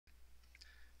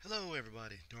Hello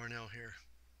everybody, Darnell here.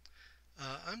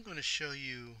 I'm going to show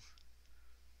you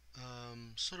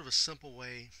sort of a simple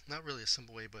way, not really a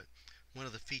simple way, but one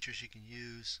of the features you can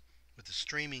use with the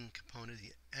streaming component,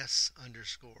 the S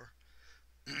underscore.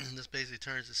 This basically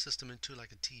turns the system into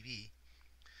like a TV.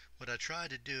 What I try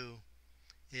to do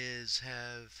is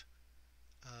have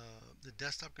the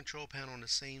desktop control panel on the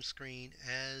same screen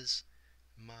as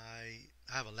I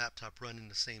have a laptop running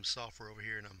the same software over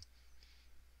here, and I'm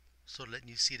sort of letting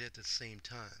you see it at the same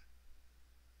time.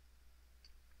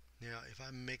 Now, if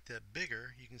I make that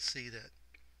bigger, you can see that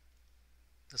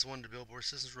that's one of the billboard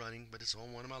systems running, but it's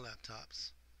on one of my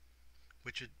laptops,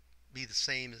 which would be the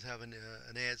same as having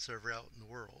an ad server out in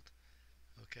the world.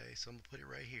 Okay, so I'm going to put it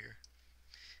right here.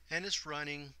 And it's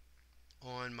running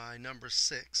on my number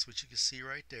 6, which you can see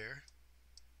right there.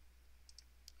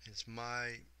 It's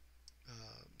my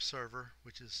server,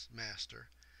 which is master,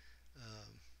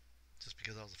 um, just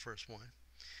because I was the first one.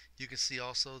 You can see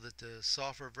also that the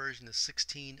software version is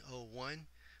 16.01,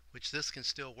 which this can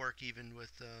still work even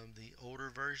with the older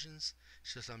versions.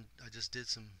 It's just I just did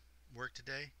some work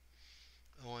today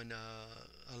on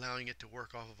allowing it to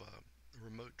work off of a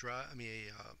remote drive. I mean,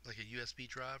 like a USB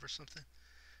drive or something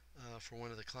for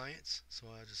one of the clients. So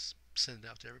I just send it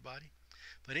out to everybody.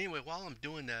 But anyway, while I'm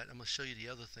doing that, I'm going to show you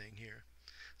the other thing here.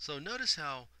 So notice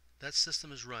how that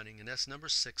system is running, and that's number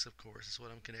 6, of course. Is what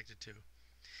I'm connected to.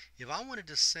 If I wanted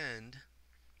to send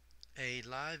a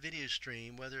live video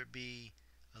stream, whether it be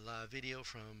a live video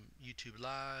from YouTube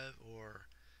Live or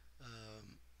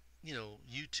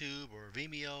YouTube or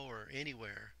Vimeo or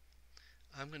anywhere,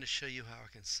 I'm going to show you how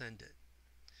I can send it.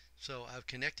 So I've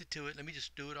connected to it. Let me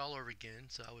just do it all over again.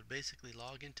 So I would basically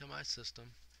log into my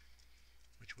system,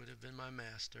 which would have been my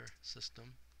master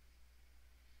system,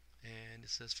 and it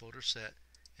says folder set.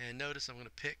 And notice I'm going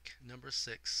to pick number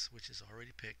 6, which is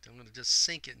already picked. I'm going to just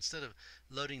sync it instead of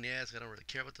loading the ads. I don't really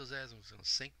care about those ads. I'm just going to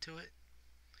sync to it,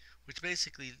 which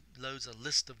basically loads a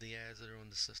list of the ads that are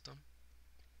on the system.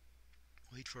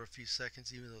 Wait for a few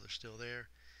seconds, even though they're still there.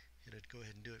 It'll go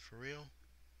ahead and do it for real.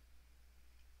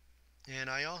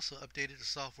 And I also updated the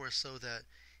software so that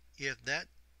if that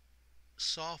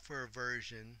software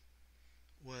version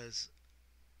was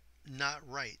not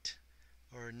right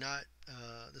or not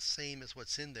the same as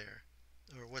what's in there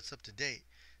or what's up to date,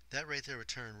 that right there would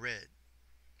turn red.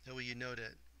 That way you know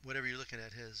that whatever you're looking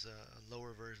at has a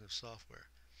lower version of software.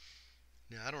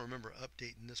 Now I don't remember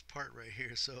updating this part right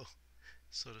here, so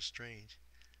it's sort of strange.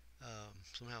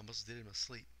 Somehow I must have did it in my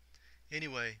sleep.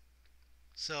 Anyway,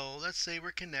 so let's say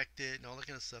we're connected and all that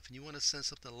kind of stuff, and you want to send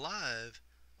something live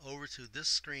over to this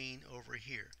screen over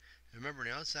here. And remember,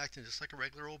 now it's acting just like a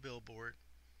regular old billboard.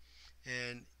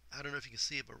 And I don't know if you can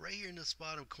see it, but right here in this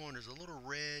bottom corner is a little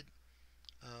red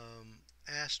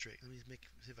asterisk. Let me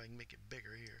see if I can make it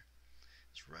bigger here.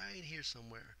 It's right here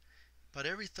somewhere. But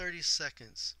every 30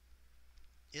 seconds,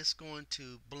 it's going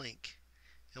to blink.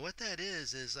 And what that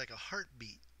is like a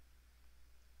heartbeat.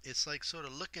 It's like sort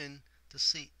of looking to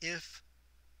see if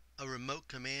a remote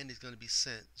command is going to be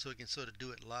sent so it can sort of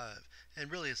do it live.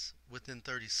 And really it's within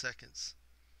 30 seconds.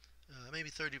 Maybe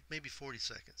 30, maybe 40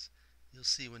 seconds. You'll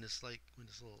see when this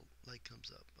little light comes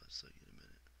up. I'll show you in a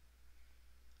minute.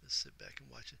 Let's sit back and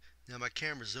watch it. Now my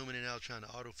camera's zooming in and out trying to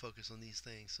autofocus on these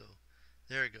things. So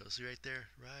there it goes. See right there?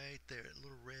 Right there. A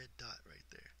little red dot right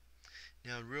there.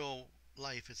 Now in real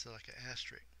life it's like an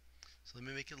asterisk. So let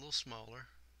me make it a little smaller.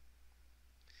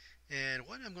 And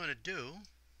what I'm going to do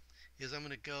is I'm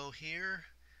going to go here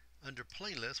under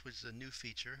playlist, which is a new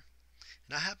feature.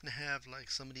 And I happen to have like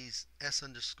some of these S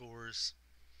underscores,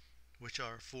 which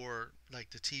are for like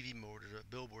the TV mode or the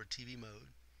billboard TV mode.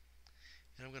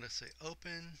 And I'm going to say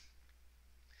open,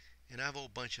 and I have a whole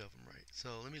bunch of them, right?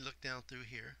 So let me look down through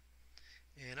here,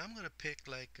 and I'm going to pick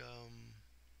like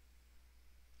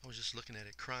I was just looking at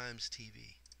it, Crimes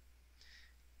TV.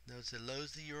 Notice it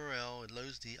loads the URL, it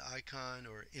loads the icon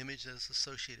or image that's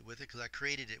associated with it because I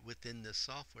created it within this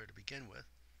software to begin with.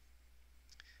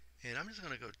 And I'm just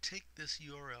going to go take this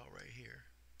URL right here.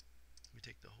 Let me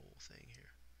take the whole thing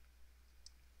here.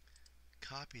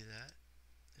 Copy that.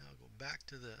 Now I'll go back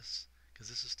to this because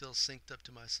this is still synced up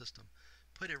to my system.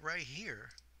 Put it right here,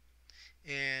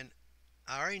 and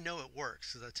I already know it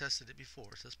works because I tested it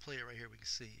before. So let's play it right here. We can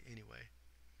see anyway.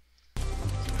 So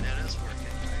now that's working.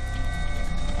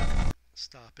 Right?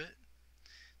 Stop it.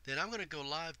 Then I'm going to go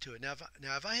live to it. Now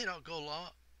if I hit go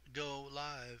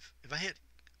live, if I hit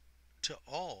to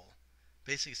all,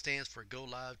 basically stands for go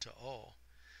live to all.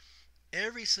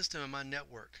 Every system in my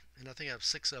network, and I think I have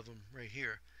 6 of them right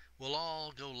here, will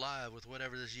all go live with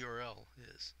whatever this URL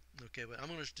is. Okay, but I'm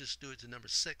going to just do it to number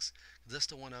 6. That's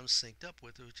the one I'm synced up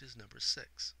with, which is number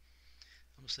 6.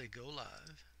 I'm going to say go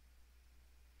live.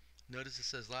 Notice it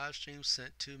says live stream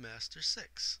sent to master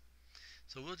 6.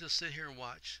 So we'll just sit here and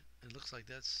watch. It looks like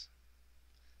that's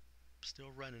still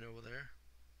running over there.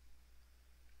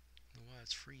 I don't know why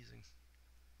it's freezing.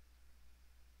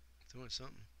 It's doing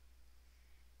something.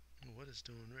 I don't know what it's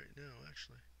doing right now,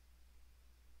 actually.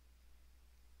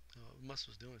 Oh, it must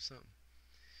was doing something.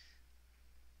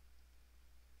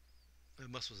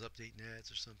 It must was updating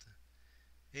ads or something.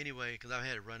 Anyway, because I've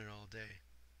had it running all day.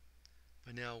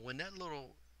 But now, when that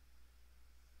little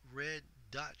red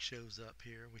dot shows up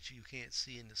here, which you can't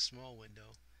see in the small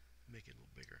window, make it a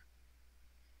little bigger.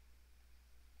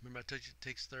 Remember I told you it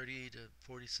takes 30 to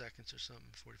 40 seconds or something,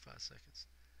 45 seconds.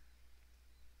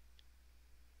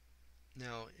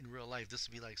 Now, in real life, this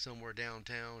would be like somewhere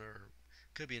downtown, or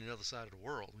could be in another side of the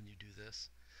world when you do this.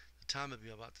 The time would be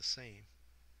about the same.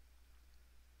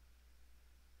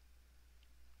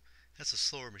 That's a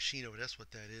slower machine over there. That's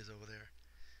what that is over there.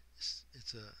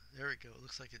 It's a, there we go. It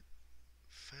looks like it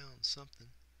found something.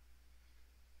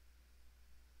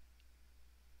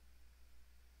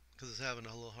 Because it's having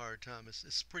a little hard time.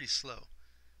 It's pretty slow.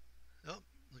 Oh,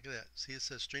 look at that. See, it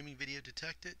says streaming video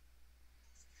detected.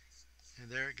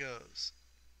 And there it goes.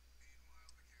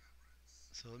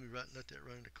 So let me let that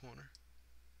run in the corner.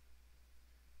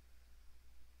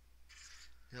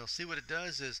 Now see what it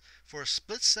does is for a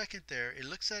split second there, it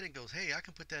looks at it and goes, hey, I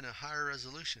can put that in a higher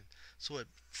resolution. So it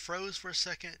froze for a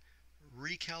second,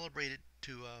 recalibrated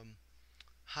to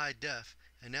high def,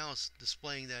 and now it's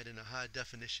displaying that in a high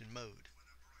definition mode.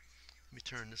 Let me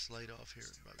turn this light off here,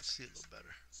 probably see it a little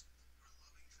better.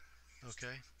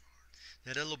 Okay.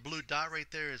 Now that little blue dot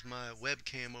right there is my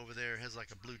webcam over there. It has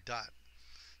like a blue dot.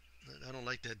 I don't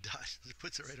like that dot. It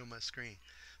puts it right on my screen.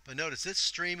 But notice it's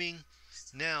streaming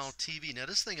now TV. Now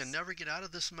this thing will never get out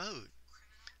of this mode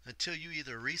until you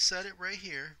either reset it right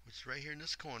here, which is right here in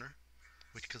this corner,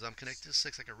 which because I'm connected to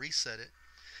 6, I can reset it.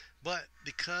 But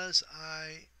because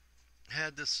I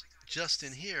had this just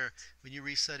in here, when you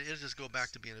reset it, it'll just go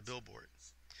back to being a billboard.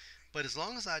 But as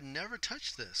long as I never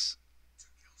touch this,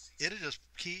 it'll just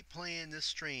keep playing this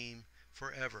stream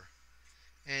forever.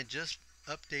 And just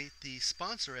update the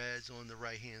sponsor ads on the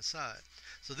right hand side.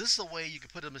 So this is a way you can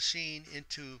put a machine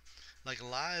into like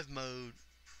live mode,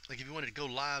 like if you wanted to go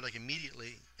live like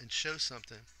immediately and show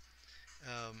something,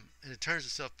 and it turns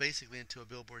itself basically into a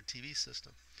billboard TV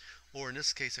system, or in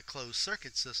this case a closed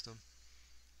circuit system,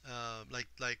 like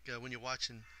when you're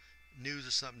watching news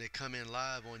or something, they come in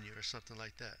live on you or something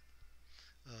like that.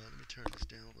 Let me turn this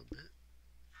down a little bit.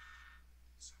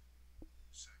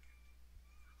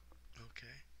 Okay.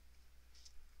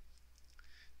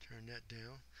 Turn that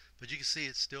down. But you can see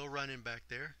it's still running back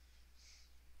there.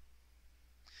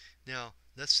 Now,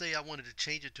 let's say I wanted to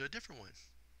change it to a different one.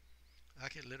 I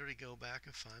could literally go back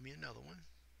and find me another one.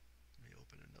 Let me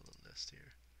open another list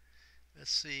here.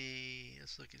 Let's see.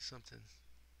 Let's look at something.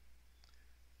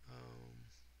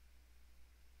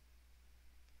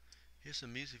 Here's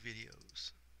some music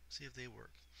videos. See if they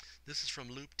work. This is from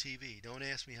Loop TV. Don't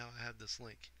ask me how I have this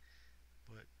link,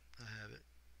 but I have it.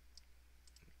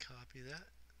 Copy that.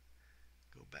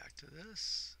 Go back to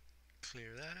this.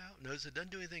 Clear that out. Notice it doesn't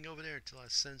do anything over there until I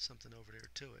send something over there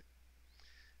to it.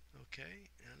 Okay,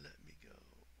 and let me go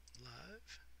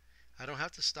live. I don't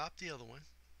have to stop the other one.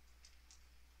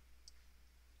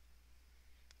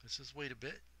 Let's just wait a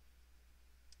bit.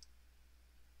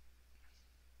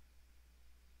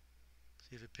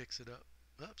 See if it picks it up.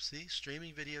 Oh, see,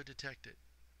 streaming video detected.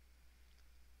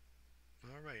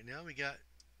 Alright, now we got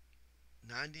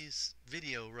 90s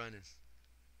video running.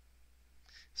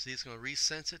 See, it's going to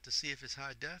resense it to see if it's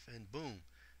high def, and boom.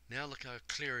 Now look how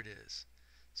clear it is.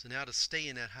 So now to stay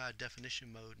in that high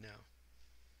definition mode now.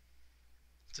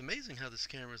 It's amazing how this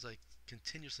camera is like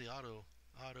continuously auto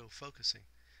focusing,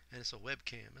 and it's a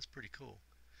webcam. That's pretty cool.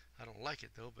 I don't like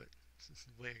it though, but it's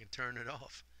the way I can turn it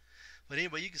off. But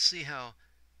anyway, you can see how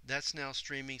that's now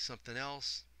streaming something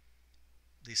else.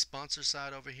 The sponsor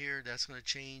side over here, that's going to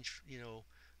change, you know,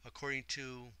 according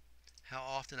to how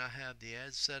often I have the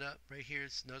ads set up. Right here,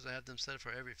 it knows I have them set up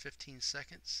for every 15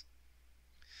 seconds.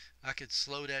 I could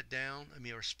slow that down,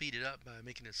 or speed it up by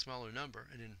making it a smaller number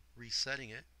and then resetting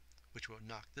it, which will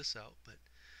knock this out. But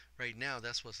right now,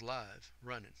 that's what's live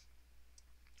running.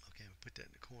 Okay, I'm gonna put that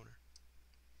in the corner.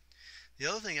 The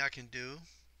other thing I can do,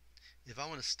 if I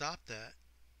want to stop that,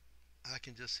 I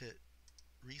can just hit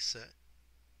reset.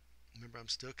 Remember, I'm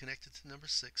still connected to number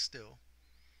 6 still.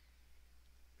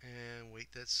 And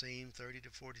wait that same 30 to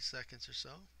 40 seconds or so.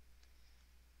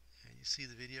 And you see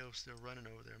the video still running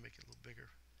over there. Make it a little bigger.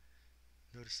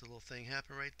 Notice the little thing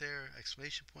happen right there.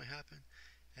 Exclamation point happened.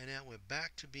 And now it went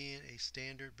back to being a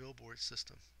standard billboard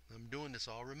system. I'm doing this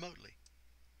all remotely.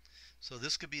 So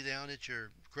this could be down at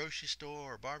your grocery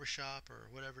store or barbershop or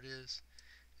whatever it is,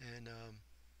 and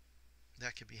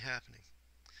that could be happening.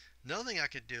 Another thing I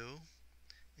could do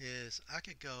is I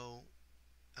could go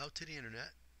out to the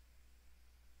internet.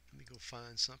 Let me go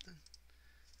find something.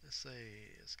 Let's go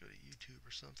to YouTube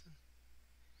or something.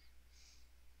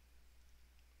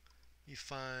 You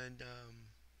find,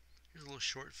 here's a little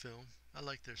short film. I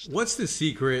like their stuff. What's the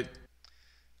secret?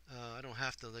 I don't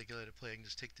have to let it play. I can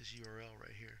just take this URL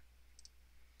right here.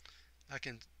 I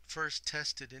can first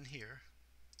test it in here,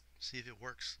 see if it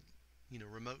works,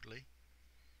 remotely.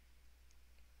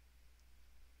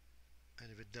 And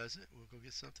if it doesn't, we'll go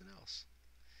get something else.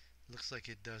 Looks like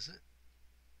it doesn't.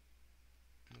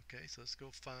 Okay, so let's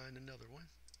go find another one.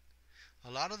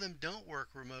 A lot of them don't work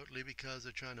remotely because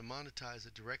they're trying to monetize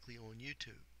it directly on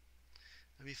YouTube.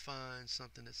 Let me find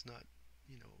something that's not,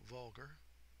 vulgar.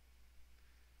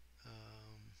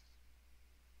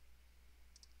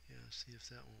 Yeah, see if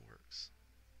that one works.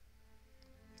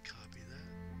 Copy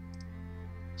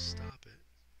that. Stop it.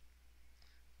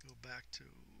 Go back to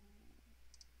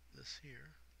this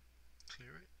here.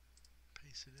 Clear it.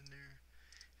 Paste it in there.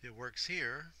 If it works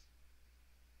here,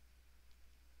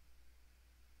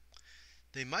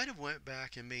 they might have went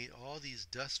back and made all these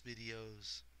dust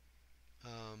videos,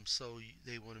 so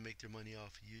they want to make their money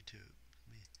off of YouTube.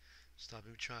 Let me stop.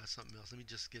 Let me try something else. Let me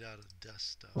just get out of the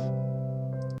dust stuff.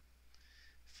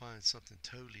 Find something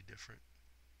totally different.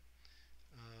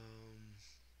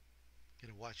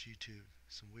 Gonna watch YouTube.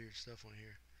 Some weird stuff on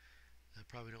here I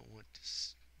probably don't want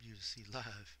you to see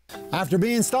live. After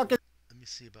being stuck in... Let me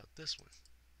see about this one.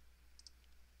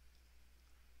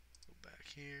 Go back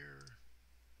here.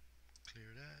 Clear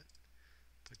that.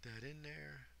 Put that in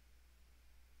there.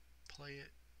 Play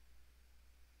it.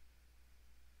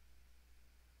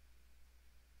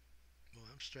 Well,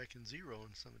 I'm striking 0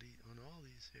 on on all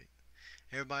these.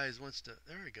 Everybody wants to.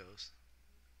 There it goes.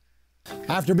 Okay.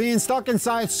 After being stuck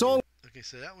inside so... Okay,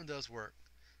 so that one does work.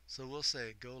 So we'll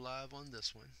say go live on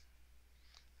this one.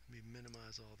 Let me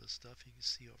minimize all this stuff you can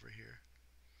see over here.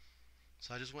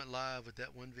 So I just went live with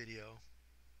that one video,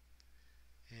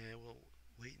 and we'll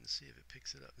wait and see if it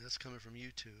picks it up. That's coming from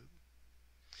YouTube.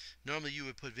 Normally you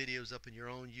would put videos up in your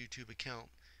own YouTube account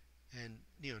and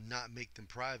not make them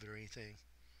private or anything,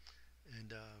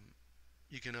 and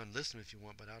you can unlist them if you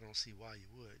want, but I don't see why you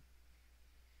would.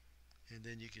 And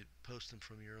then you could post them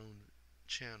from your own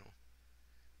channel.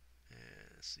 And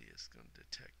let's see, it's going to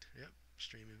detect. Yep,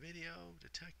 streaming video,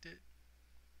 detect it,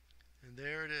 and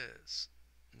there it is.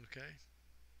 Okay.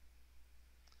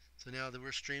 So now that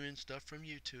we're streaming stuff from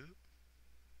YouTube,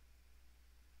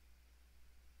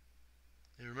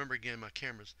 and remember again, my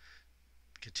camera's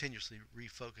continuously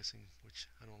refocusing, which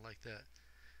I don't like that.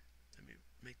 Let me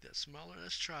make that smaller.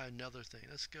 Let's try another thing.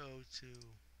 Let's go to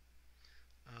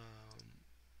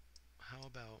how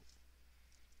about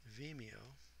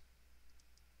Vimeo?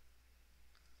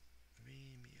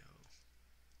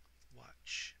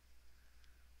 Watch.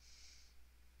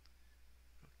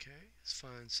 Okay, let's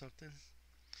find something.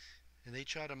 And they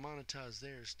try to monetize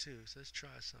theirs too. So let's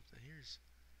try something. Here's,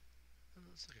 it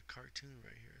looks like a cartoon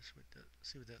right here.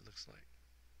 See what that looks like.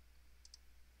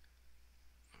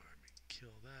 All right, let me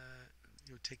kill that.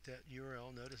 You'll take that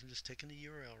URL. Notice I'm just taking the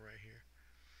URL right here.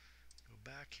 Go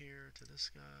back here to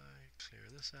this guy. Clear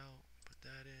this out. Put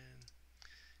that in.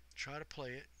 Try to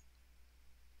play it.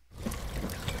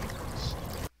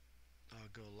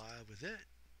 I'll go live with it.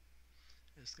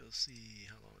 Let's go see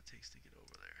how long it takes to get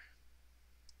over there.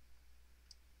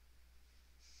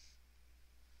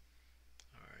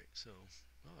 Alright, so,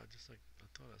 I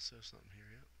thought I saw something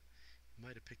here. Yep.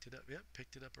 Might have picked it up. Yep,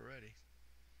 picked it up already.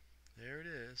 There it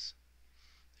is.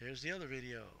 There's the other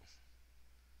video.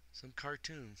 Some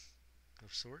cartoon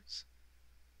of sorts.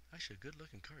 Actually, a good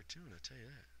looking cartoon, I tell you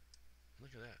that.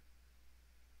 Look at that.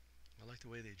 I like the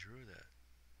way they drew that.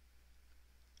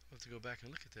 I'll have to go back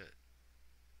and look at that.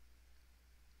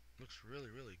 Looks really,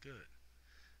 really good.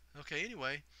 Okay,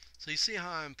 anyway, so you see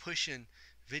how I'm pushing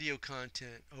video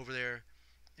content over there,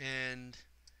 and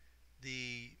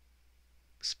the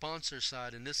sponsor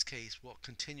side in this case will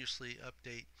continuously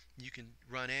update. You can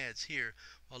run ads here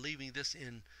while leaving this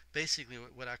in basically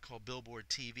what I call billboard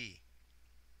TV.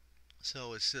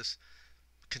 So it's just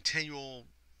continual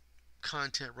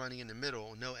content running in the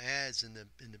middle, no ads in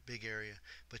the big area,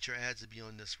 but your ads will be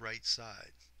on this right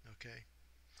side. Okay.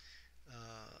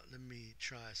 Let me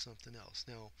try something else.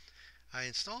 Now, I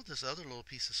installed this other little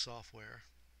piece of software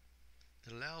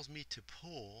that allows me to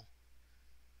pull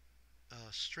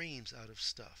streams out of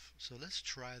stuff. So let's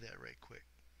try that right quick.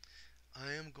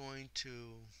 I am going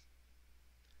to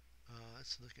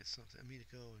Let's look at something. I need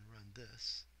to go and run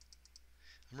this.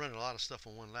 I'm running a lot of stuff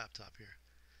on one laptop here.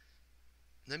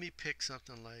 Let me pick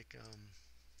something like,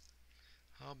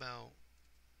 how about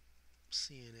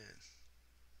CNN?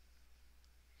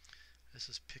 Let's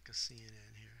just pick a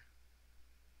CNN here.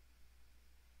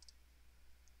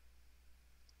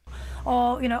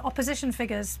 Or, opposition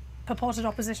figures, purported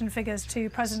opposition figures to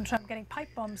President Trump getting pipe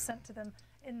Way bombs down. sent to them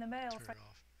in the mail. Turn it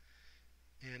off.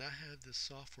 And I have this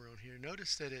software on here.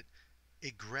 Notice that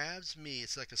it grabs me.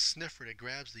 It's like a sniffer that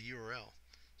grabs the URL.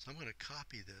 So I'm going to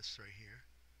copy this right here.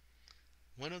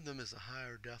 One of them is a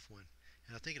higher def one.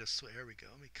 And I think there we go.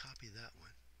 Let me copy that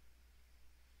one.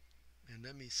 And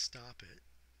let me stop it.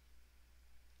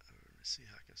 Let me see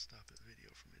how I can stop the video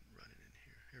from it running in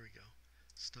here. Here we go.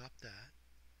 Stop that.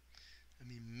 Let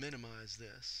me minimize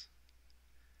this.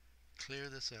 Clear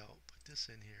this out. Put this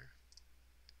in here.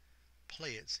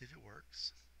 Play it. See if it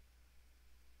works.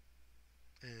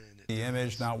 And it The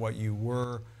image, does. not what you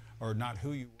were, or not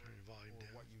who you were, Turn the volume or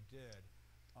down. what you did.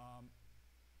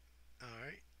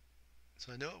 Alright.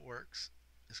 So I know it works.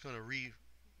 It's going to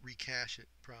recache it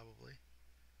probably.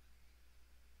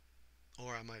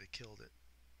 Or I might have killed it.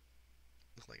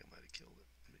 Look like I might have killed it.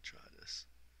 Let me try this.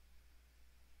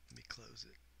 Let me close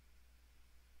it.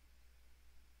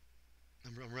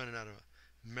 I'm running out of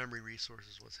memory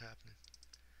resources. What's happening?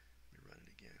 Let me run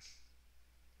it again.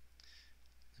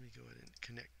 Let me go ahead and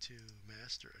connect to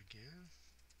master again.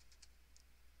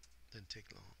 Doesn't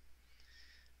take long.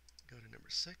 Go to number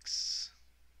 6.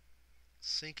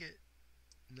 Sync it.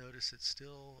 Notice it's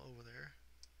still over there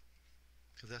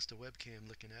because that's the webcam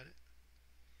looking at it.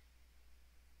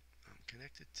 I'm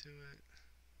connected to it.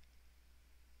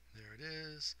 There it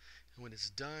is. And when it's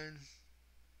done,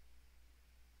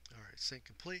 alright, sync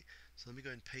complete. So let me go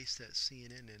ahead and paste that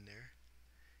CNN in there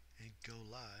and go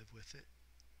live with it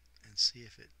and see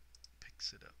if it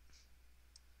picks it up.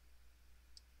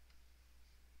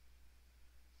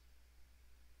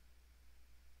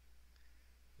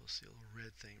 We'll see a little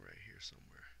red thing right here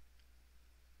somewhere.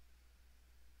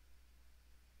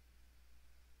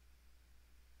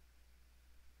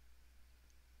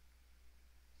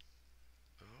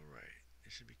 Alright,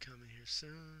 it should be coming here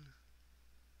soon.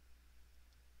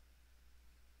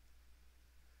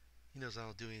 He knows I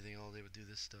don't do anything all day but do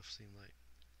this stuff, seem like.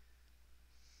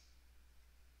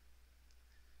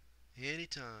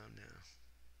 Anytime now.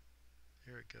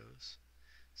 Here it goes.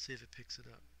 See if it picks it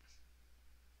up.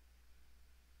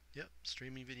 Yep,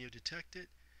 streaming video detected.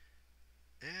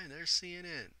 And there's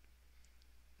CNN.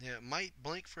 Now it might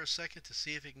blink for a second to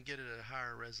see if it can get it at a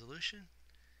higher resolution.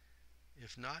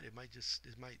 If not, it might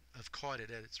have caught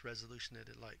it at its resolution that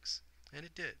it likes. And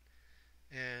it did.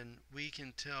 And we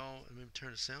can tell, let me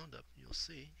turn the sound up, you'll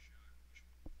see.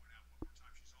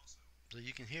 So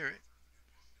you can hear it.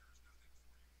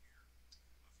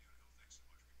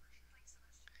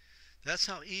 That's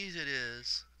how easy it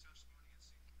is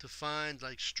to find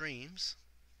like streams.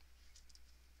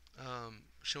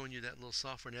 Showing you that little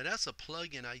software. Now that's a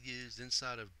plugin I used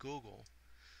inside of Google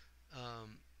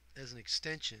as an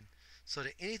extension, so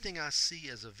that anything I see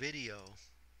as a video,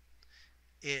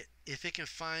 if it can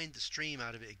find the stream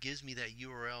out of it, it gives me that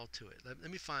URL to it.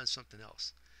 Let me find something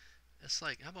else. It's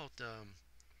like, how about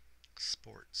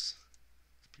sports?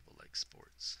 People like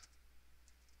sports.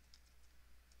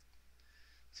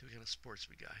 See what kind of sports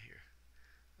we got here.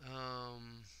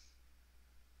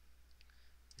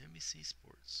 NBC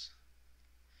Sports.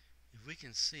 If we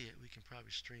can see it, we can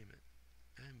probably stream it.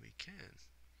 And we can.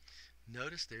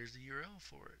 Notice there's the URL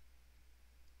for it.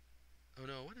 Oh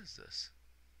no, what is this?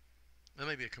 That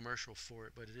may be a commercial for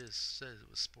it, but it says it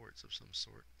was sports of some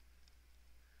sort.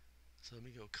 So let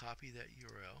me go copy that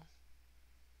URL.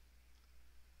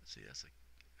 Let's see,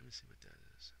 let me see what that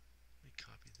is. Let me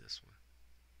copy this one.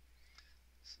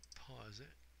 Let's pause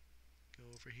it. Go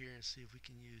over here and see if we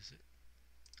can use it.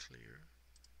 Clear.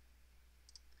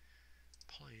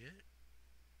 Play it.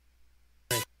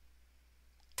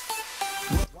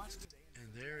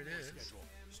 And there it is.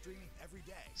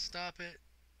 Stop it.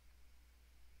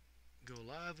 Go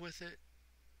live with it.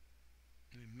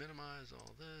 Let me minimize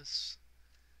all this.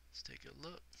 Let's take a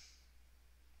look.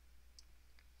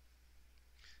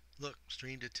 Look,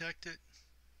 stream detected.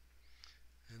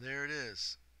 And there it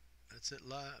is. That's it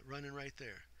running right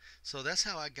there. So that's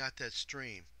how I got that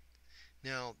stream.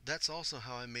 Now that's also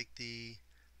how I make the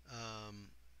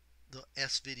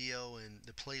S video and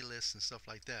the playlist and stuff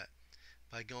like that,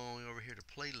 by going over here to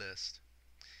playlist,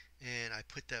 and I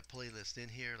put that playlist in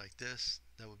here like this.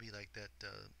 That would be like that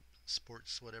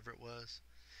sports whatever it was,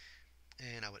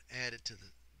 and I would add it to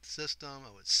the system.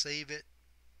 I would save it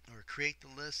or create the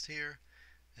list here,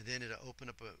 and then it'll open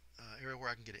up a area where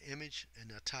I can get an image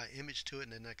and I'll tie image to it,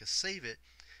 and then I can save it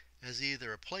as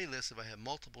either a playlist if I have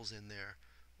multiples in there,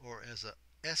 or as a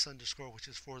S underscore, which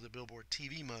is for the Billboard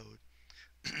TV mode.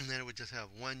 And then it would just have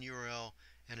one URL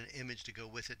and an image to go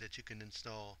with it that you can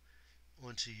install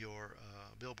onto your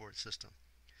Billboard system.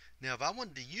 Now, if I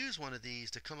wanted to use one of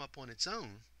these to come up on its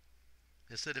own,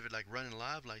 instead of it like running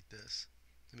live like this,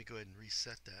 let me go ahead and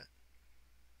reset that.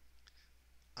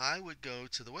 I would go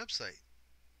to the website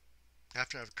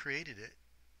after I've created it,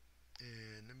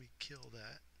 and let me kill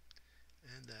that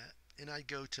and that, and I'd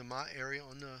go to my area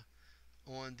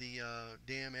on the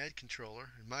damn ad controller.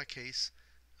 In my case,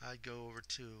 I'd go over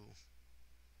to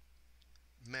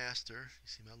master. You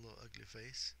see my little ugly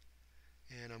face,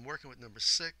 and I'm working with number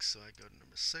 6, so I go to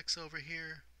number 6 over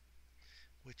here,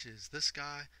 which is this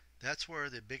guy. That's where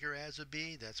the bigger ads would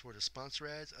be. That's where the sponsor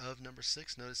ads of number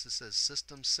 6. Notice it says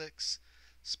System 6,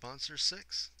 Sponsor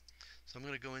 6. So I'm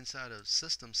going to go inside of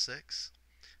System 6.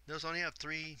 Notice I only have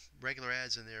 3 regular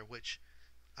ads in there, which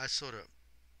I sort of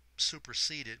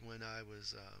superseded when I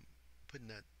was putting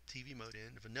that TV mode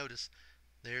in. If you notice,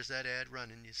 there's that ad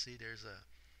running. You see there's a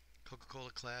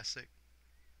Coca-Cola Classic.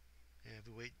 And if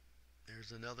we wait,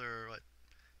 there's another, what,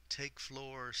 Take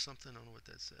Floor or something. I don't know what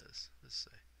that says. Let's see.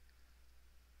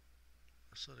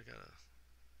 I sort of got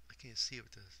I can't see it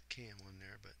with the cam on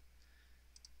there, but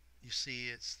you see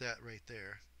it's that right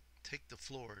there. Take the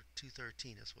Floor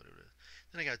 213, that's what it is.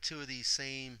 Then I got 2 of these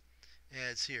same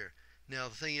ads here. Now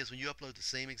the thing is, when you upload the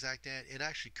same exact ad, it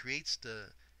actually creates the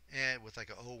ad with like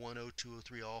a 01, 02,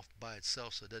 03 off by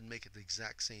itself, so it doesn't make it the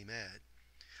exact same ad.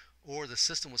 Or the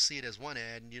system will see it as one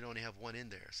ad and you only have one in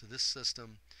there. So this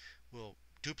system will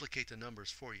duplicate the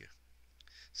numbers for you.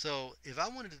 So if I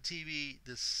wanted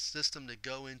this system to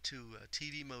go into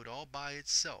TV mode all by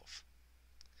itself,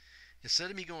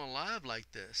 instead of me going live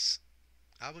like this,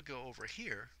 I would go over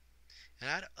here and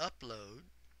I'd upload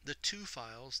the 2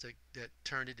 files that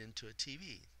turned it into a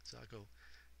TV. So I go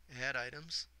add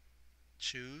items,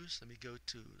 choose, let me go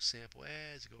to sample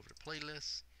ads, go over to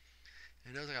playlists,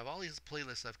 and notice I have all these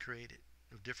playlists I've created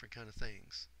of different kind of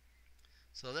things.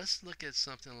 So let's look at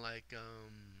something like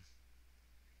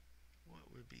what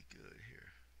would be good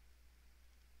here.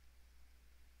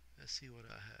 Let's see what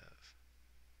I have.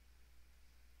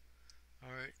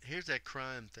 Alright, here's that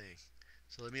crime thing.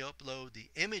 So let me upload the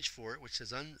image for it, which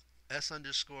says S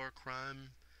underscore crime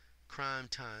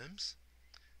times.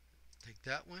 Take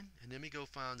that one, and then we go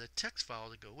find the text file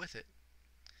to go with it.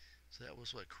 So that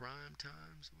was what, crime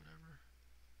times, whatever.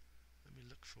 Let me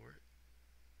look for it.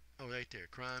 Oh, right there,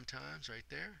 crime times, right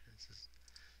there.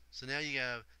 So now you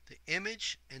have the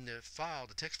image and the file,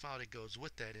 the text file that goes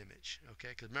with that image. Okay,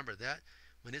 because remember that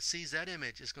when it sees that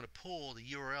image, it's going to pull the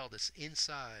URL that's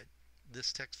inside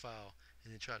this text file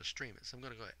and then try to stream it. So I'm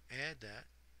going to go ahead and add that.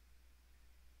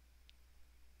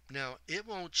 Now it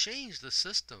won't change the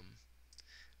system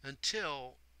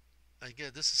until,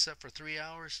 again, this is set for 3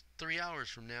 hours, 3 hours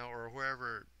from now, or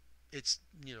wherever it's,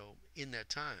 in that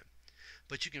time.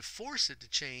 But you can force it to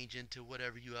change into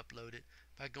whatever you uploaded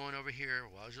by going over here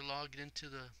while you're logged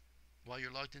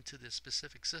into the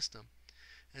specific system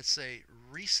and say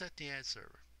reset the ad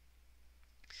server.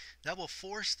 That will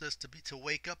force this to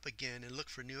wake up again and look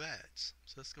for new ads.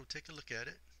 So let's go take a look at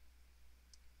it.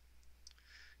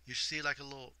 You see like a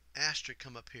little asterisk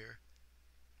come up here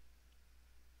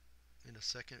in a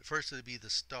second. First it'll be the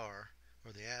star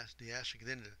or the asterisk,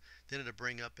 then it'll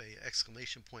bring up a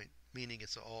exclamation point, meaning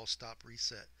it's an all stop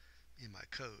reset in my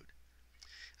code.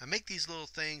 I make these little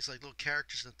things like little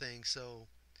characters and things, so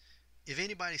if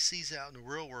anybody sees it out in the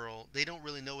real world, they don't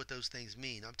really know what those things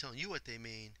mean. I'm telling you what they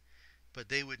mean, but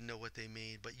they wouldn't know what they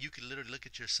mean. But you could literally look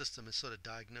at your system and sort of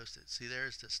diagnose it. See,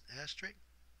 there's this asterisk.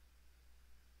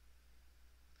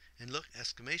 And look,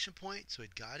 exclamation point, so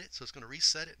it got it. So it's going to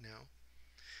reset it now.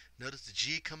 Notice the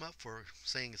G come up for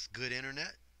saying it's good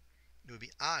internet. It would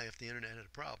be I if the internet had a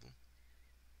problem.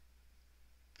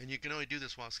 And you can only do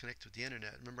this while it's connected with the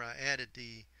internet. Remember, I added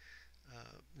the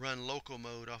run local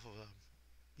mode off of a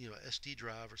SD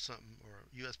drive or something, or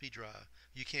USB drive.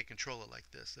 You can't control it like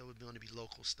this. That would only be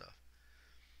local stuff.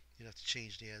 You'd have to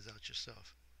change the ads out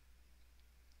yourself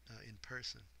in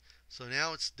person. So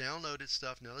now it's downloaded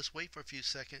stuff. Now let's wait for a few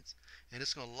seconds, and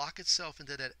it's going to lock itself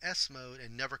into that S mode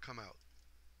and never come out.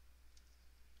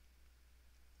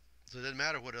 So it doesn't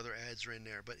matter what other ads are in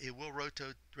there, but it will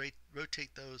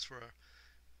rotate those for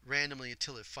randomly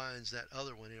until it finds that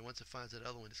other one, and once it finds that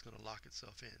other one, it's going to lock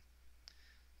itself in.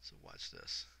 So watch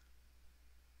this.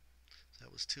 So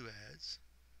that was 2 ads.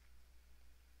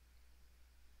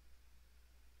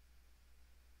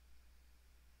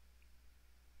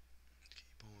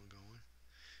 Keep on going.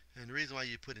 And the reason why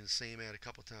you put in the same ad a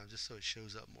couple times, just so it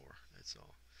shows up more. That's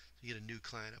all. So you get a new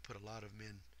client, I put a lot of them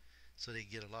in so they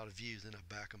get a lot of views, then I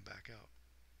back them back out.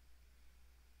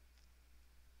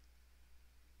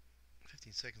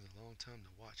 15 seconds is a long time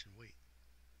to watch and wait.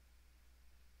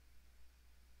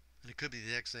 And it could be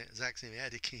the exact same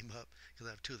ad that came up because I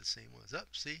have two of the same ones. Up,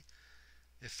 see?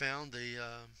 It found the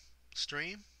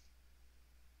stream.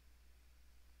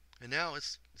 And now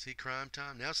it's, see, crime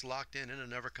time. Now it's locked in and it'll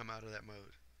never come out of that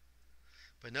mode.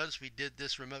 But notice we did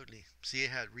this remotely. See,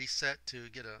 it had reset to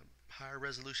get a higher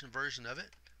resolution version of it.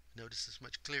 Notice it's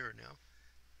much clearer now.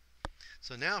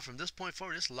 So now from this point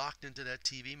forward, it's locked into that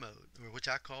TV mode, or which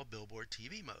I call billboard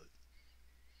TV mode.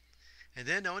 And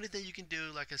then the only thing you can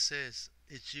do, like I said,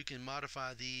 is you can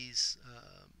modify these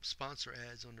sponsor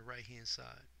ads on the right hand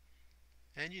side.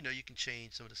 And you know, you can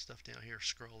change some of the stuff down here,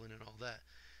 scrolling and all that.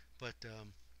 But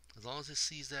as long as it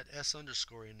sees that S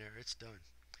underscore in there, it's done.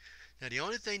 Now the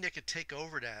only thing that could take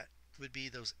over that would be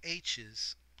those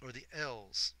H's or the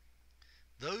L's.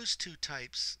 Those two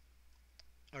types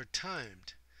are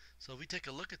timed. So if we take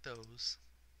a look at those,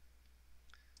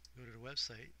 go to the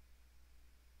website,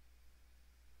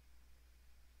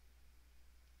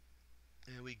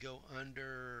 and we go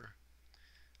under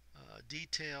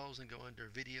details and go under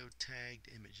video tagged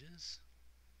images.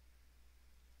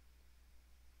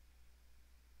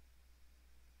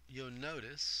 You'll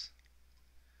notice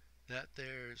that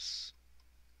there's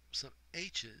some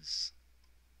H's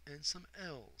and some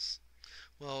L's.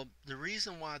 Well, the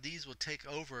reason why these will take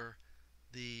over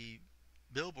the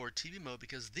billboard TV mode,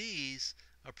 because these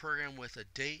are programmed with a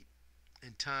date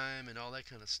and time and all that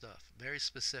kind of stuff, very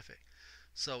specific.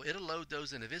 So it'll load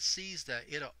those in. If it sees that,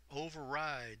 it'll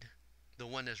override the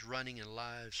one that's running in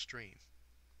live stream.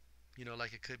 You know,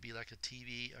 like it could be like a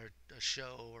TV or a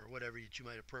show or whatever that you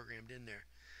might have programmed in there.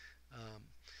 Um,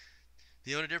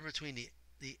 the only difference between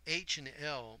the H and the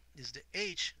L is the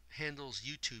H handles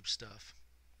YouTube stuff,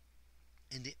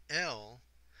 and the L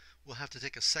will have to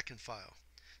take a second file.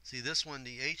 See, this one,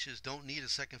 the H's don't need a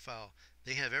second file.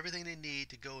 They have everything they need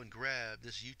to go and grab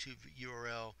this YouTube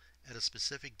URL at a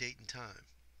specific date and time.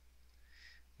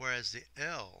 Whereas the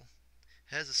L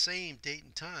has the same date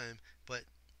and time, but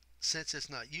since it's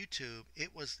not YouTube,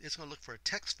 it's going to look for a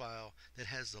text file that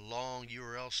has the long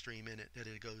URL stream in it that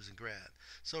it goes and grab.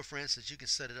 So for instance, you can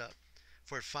set it up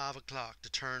for at 5 o'clock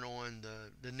to turn on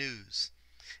the news,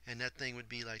 and that thing would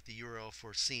be like the URL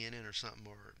for CNN or something,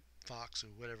 or Fox, or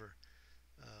whatever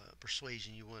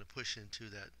persuasion you want to push into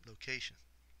that location.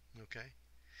 Okay,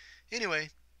 anyway,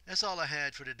 that's all I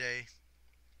had for today.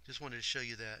 Just wanted to show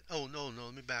you that. Oh, no,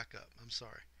 let me back up. I'm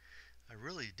sorry. I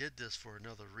really did this for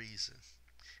another reason,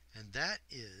 and that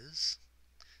is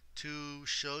to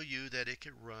show you that it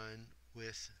could run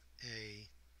with a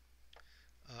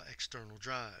external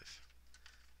drive.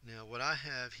 Now what I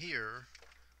have here,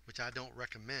 which I don't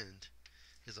recommend,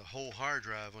 is a whole hard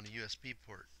drive on a USB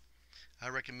port. I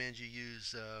recommend you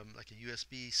use like a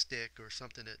USB stick or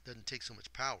something that doesn't take so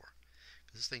much power,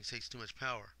 because this thing takes too much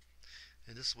power.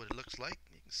 And this is what it looks like.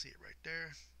 You can see it right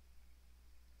there.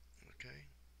 Okay,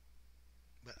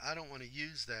 but I don't want to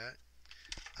use that.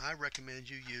 I recommend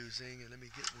you using, and let me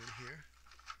get one here,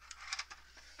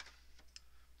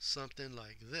 something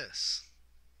like this.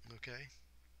 Okay,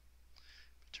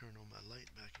 turn on my light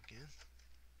back again.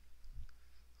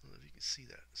 I don't know if you can see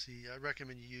that. See, I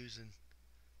recommend you using,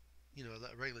 you know,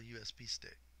 a regular USB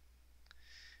stick.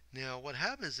 Now what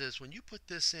happens is when you put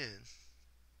this in,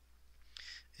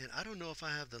 and I don't know if I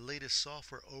have the latest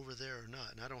software over there or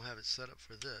not, and I don't have it set up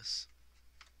for this.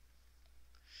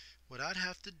 What I'd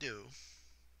have to do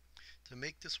to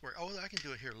make this work, oh, I can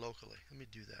do it here locally. Let me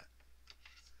do that.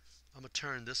 I'm going to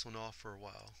turn this one off for a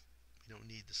while. You don't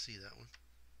need to see that one.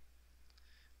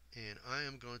 And I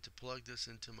am going to plug this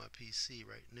into my PC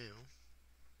right now.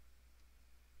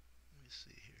 Let me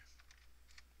see here.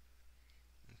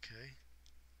 Okay.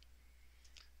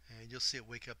 And you'll see it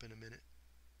wake up in a minute.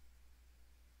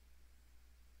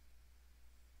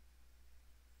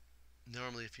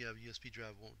 Normally, if you have a USB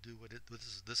drive, it won't do what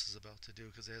this is about to do,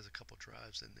 because it has a couple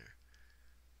drives in there.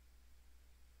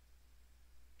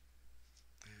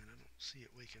 And I don't see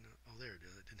it waking up. Oh, there it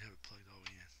is. I didn't have it plugged all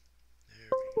the way in. There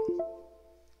we go.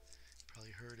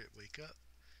 Probably heard it wake up.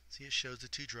 See, it shows the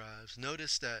two drives.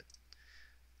 Notice that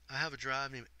I have a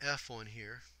drive named F on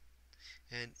here,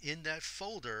 and in that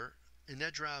folder, in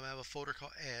that drive, I have a folder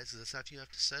called Ads. That's after you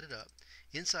have to set it up.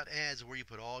 Inside Ads is where you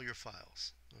put all your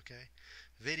files. Okay,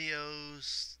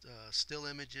 videos, still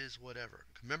images, whatever.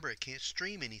 Remember, it can't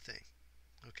stream anything.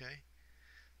 Okay,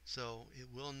 so it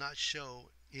will not show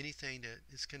anything that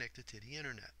is connected to the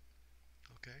internet.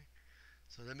 Okay,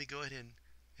 so let me go ahead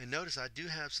And notice I do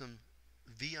have some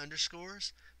V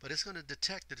underscores, but it's going to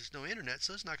detect that there's no internet,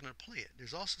 so it's not going to play it.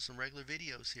 There's also some regular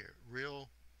videos here, real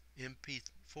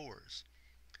MP4s.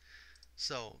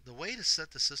 So the way to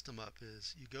set the system up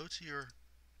is you go to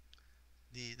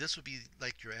this would be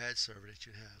like your ad server that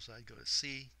you'd have. So I'd go to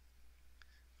C,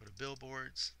 go to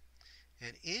billboards,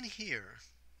 and in here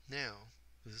now,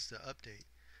 this is the update,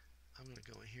 I'm going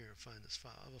to go in here and find this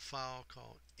file. I have a file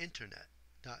called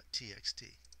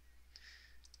internet.txt.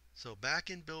 So back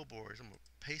in billboards, I'm going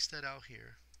to paste that out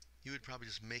here. You would probably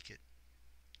just make it.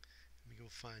 Let me go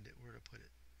find it. Where to put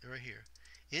it? Right here.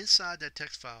 Inside that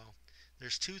text file,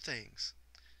 there's two things.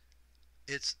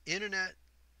 It's internet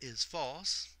is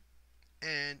false,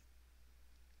 and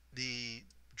the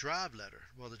drive letter.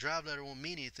 Well, the drive letter won't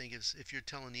mean anything if you're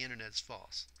telling the internet is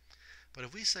false. But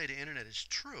if we say the internet is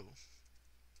true,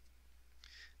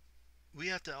 we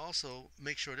have to also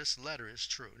make sure this letter is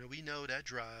true. Now we know that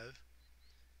drive,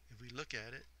 if we look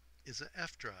at it, is an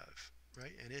F drive,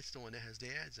 right? And it's the one that has the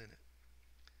ads in it.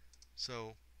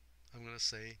 So I'm going to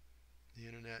say the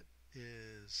internet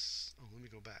is, oh, let me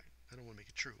go back. I don't want to make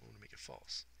it true. I want to make it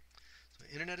false. So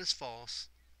internet is false,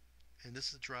 and this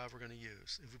is the drive we're going to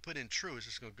use. If we put in true, it's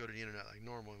just going to go to the internet like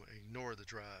normal and ignore the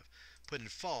drive. Put in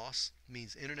false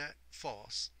means internet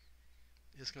false.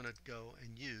 It's going to go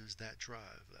and use that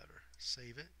drive letter.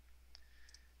 Save it.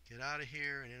 Get out of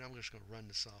here, and then I'm just going to run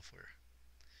the software,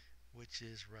 which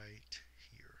is right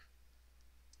here.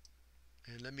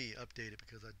 And let me update it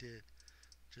because I did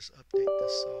just update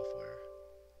this software.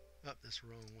 Oh, that's the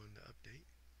wrong one to update.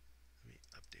 Let me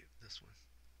update this one.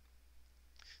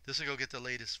 This will go get the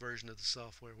latest version of the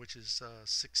software, which is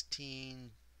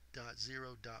 16.0.1.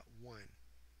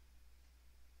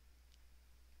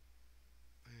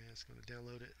 And it's going to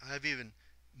download it. I've even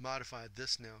modified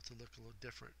this now to look a little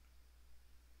different.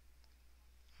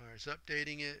 Alright, it's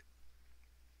updating it.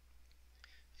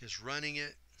 It's running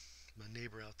it. My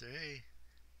neighbor out there, hey,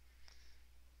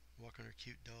 walking her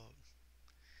cute dog.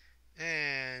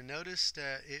 And notice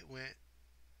that it went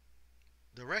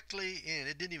directly in.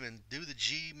 It didn't even do the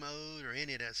G mode or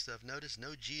any of that stuff. Notice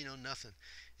no G, no nothing.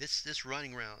 It's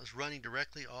running around. It's running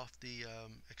directly off the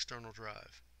external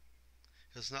drive.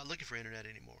 It's not looking for internet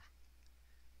anymore.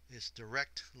 It's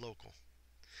direct local.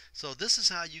 So this is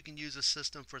how you can use a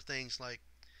system for things like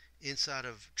inside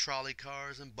of trolley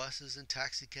cars and buses and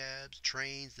taxi cabs,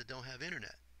 trains that don't have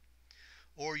internet.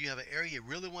 Or you have an area you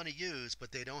really want to use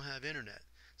but they don't have internet.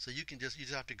 So you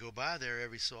just have to go by there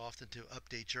every so often to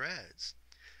update your ads.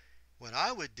 What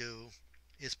I would do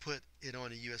is put it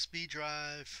on a USB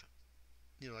drive,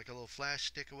 like a little flash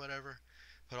stick or whatever.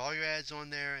 Put all your ads on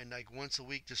there, and like once a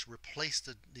week, just replace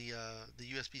the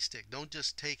USB stick. Don't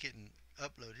just take it and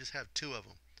upload. Just have two of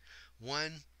them.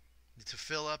 One to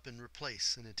fill up and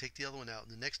replace, and then take the other one out.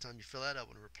 And the next time you fill that up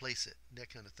and replace it, that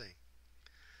kind of thing.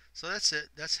 So that's it.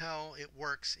 That's how it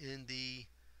works in the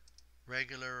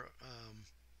regular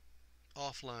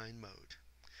offline mode.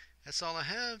 That's all I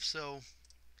have. So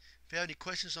if you have any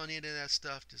questions on any of that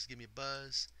stuff, just give me a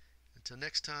buzz. Until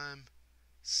next time,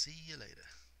 see you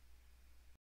later.